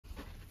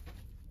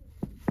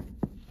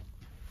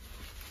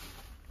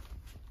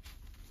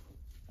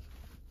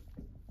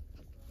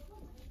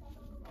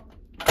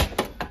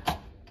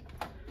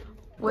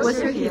What's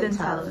your hidden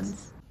talent?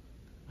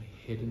 My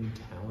hidden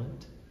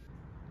talent?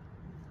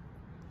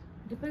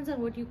 Depends on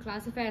what you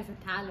classify as a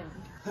talent.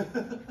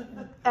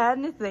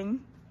 Anything.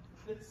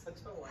 It's such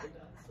a wide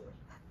answer.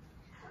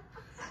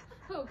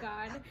 Oh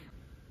God.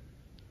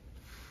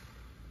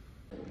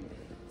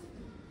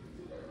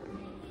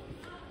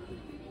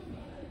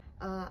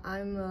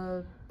 I'm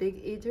a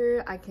big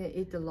eater. I can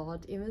eat a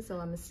lot even so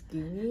I'm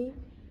skinny.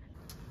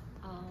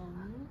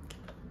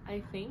 I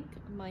think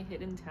my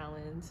hidden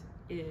talent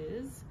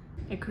is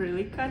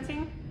acrylic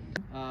cutting.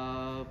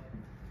 My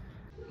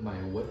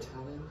what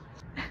talent?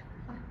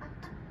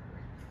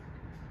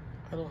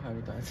 I don't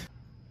have that.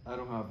 I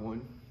don't have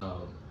one.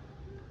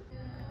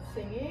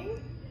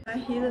 Singing? My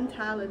hidden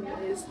talent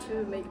is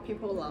to make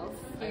people laugh.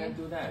 I can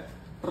do that.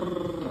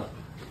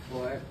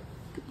 What?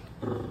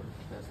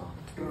 That's all.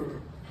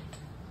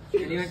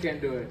 Anyone can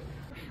do it.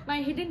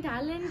 My hidden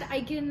talent,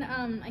 I can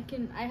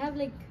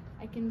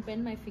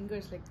bend my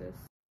fingers like this.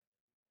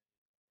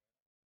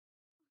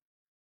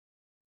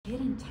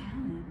 Hidden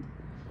talent?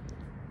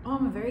 Oh,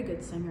 I'm a very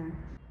good singer.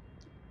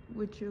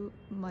 Would you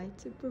like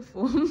to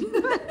perform?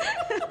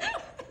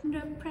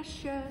 Under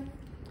pressure.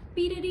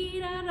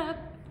 Be-da-dee-da-da.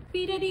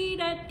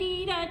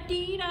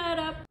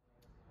 Be-da-dee-da-dee-da-dee-da-da.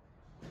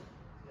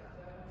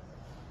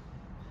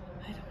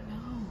 I don't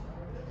know.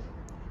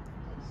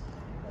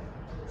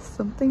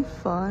 Something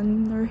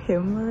fun or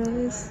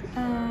humorous?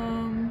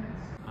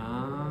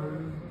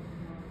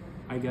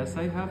 I guess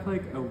I have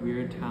like a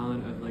weird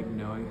talent of like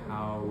knowing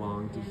how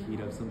long to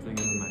heat up something in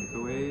the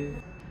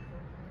microwave.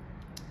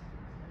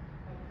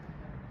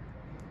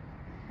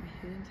 My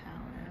hidden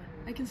talent.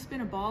 I can spin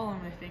a ball on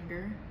my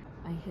finger.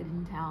 My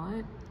hidden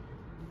talent?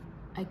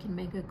 I can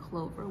make a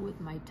clover with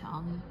my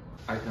tongue.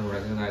 I can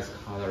recognize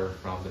color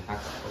from the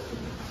hex code.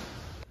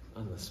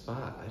 On the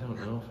spot, I don't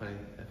know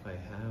if I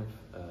have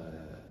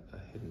a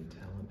hidden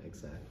talent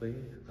exactly.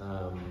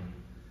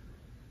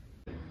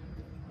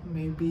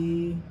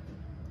 Maybe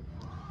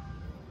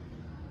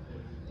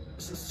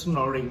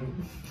snoring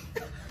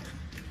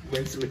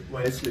when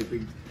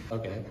sleeping.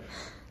 Okay.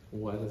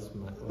 What's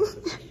the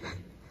question?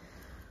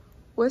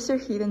 What's your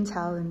hidden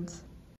talent?